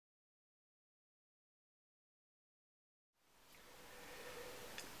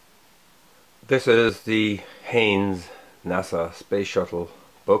This is the Haynes NASA Space Shuttle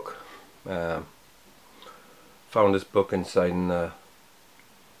book. Found this book inside in a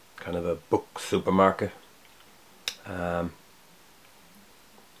kind of a book supermarket.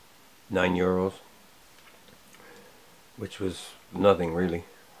 €9, which was nothing really.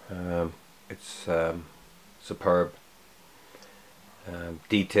 It's superb.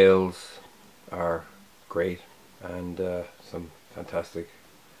 Details are great, and some fantastic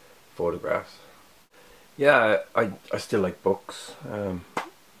photographs. Yeah, I still like books.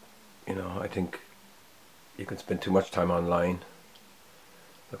 You know, I think you can spend too much time online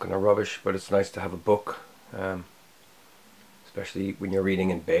looking at rubbish, but it's nice to have a book, especially when you're reading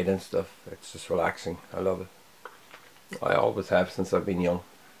in bed and stuff. It's just relaxing. I love it. I always have since I've been young.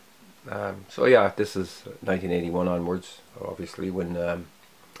 So yeah, this is 1981 onwards, obviously, when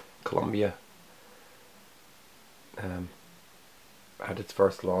Columbia had its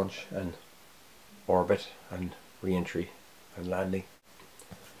first launch and orbit and re-entry and landing.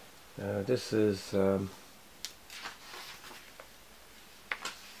 This is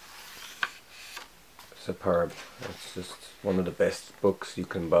superb. It's just one of the best books you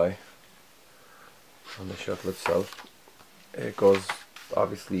can buy on the shuttle itself. It goes,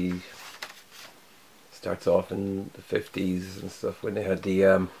 obviously, starts off in the 50s and stuff, when they had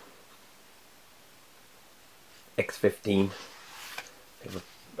the X-15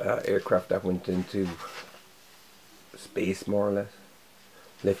 aircraft that went into space, more or less,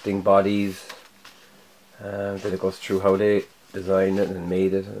 lifting bodies. Then it goes through how they designed it and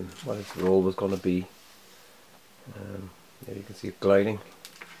made it and what its role was going to be. There you can see it gliding,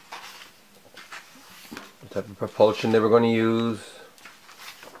 what type of propulsion they were going to use.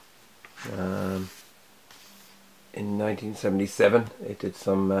 In 1977 it did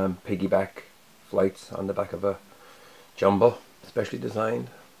some piggyback flights on the back of a jumbo, specially designed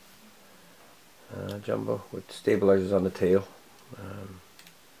jumbo with stabilizers on the tail,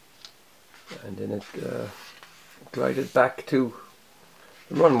 and then it glided back to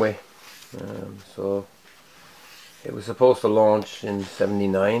the runway. So it was supposed to launch in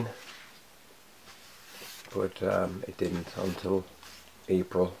 '79, but it didn't until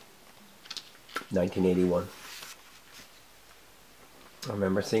April 1981. I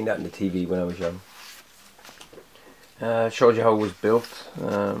remember seeing that in the TV when I was young. It shows you how it was built,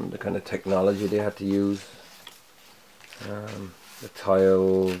 the kind of technology they had to use, the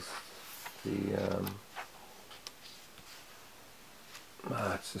tiles,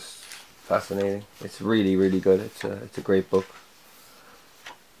 it's just fascinating. It's really, really good. It's a great book.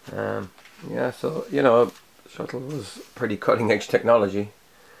 Yeah, so you know, shuttle was pretty cutting edge technology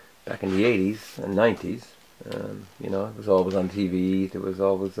back in the 80s and 90s. You know, it was always on TV. There was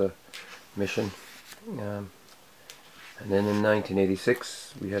always a mission. And then in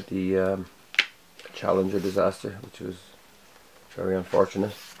 1986 we had the Challenger disaster, which was very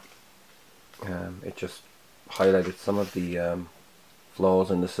unfortunate. It just highlighted some of the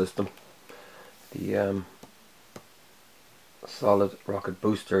flaws in the system. The solid rocket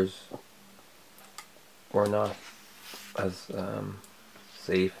boosters were not as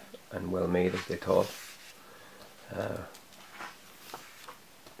safe and well made as they thought. Yeah.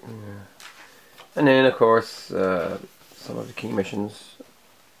 And then of course some of the key missions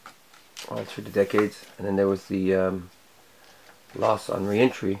all through the decades, and then there was the loss on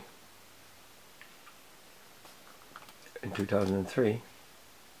re-entry in 2003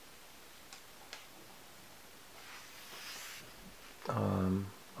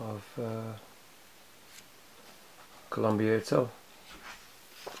 of Columbia itself.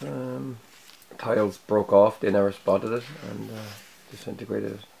 Tiles broke off, they never spotted it, and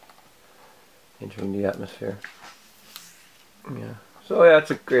disintegrated it, entering the atmosphere. Yeah, so yeah,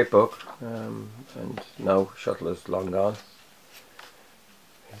 it's a great book, and now Shuttle is long gone.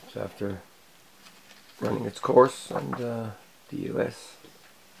 It's after running its course, and the US,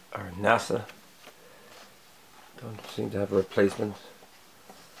 or NASA, don't seem to have a replacement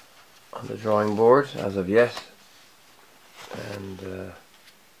on the drawing board as of yet. And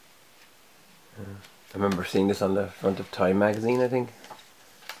I remember seeing this on the front of Time magazine, I think.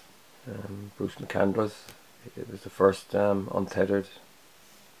 Bruce McCandless. It was the first untethered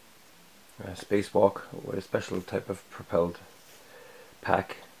spacewalk with a special type of propelled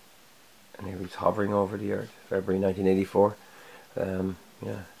pack, and he was hovering over the Earth, February 1984.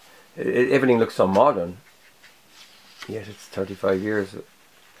 Yeah, everything looks so modern, yet it's 35 years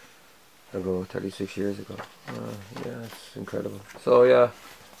ago, 36 years ago. Yeah, it's incredible. So yeah,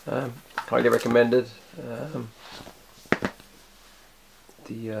 highly recommended.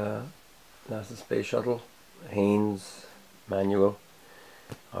 The NASA Space Shuttle, Haynes manual.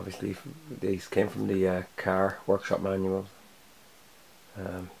 Obviously, these came from the car workshop manuals.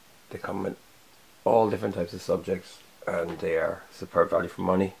 They come with all different types of subjects, and they are superb value for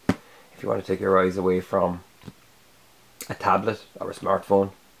money. If you want to take your eyes away from a tablet or a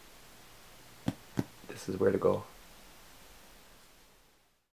smartphone, this is where to go.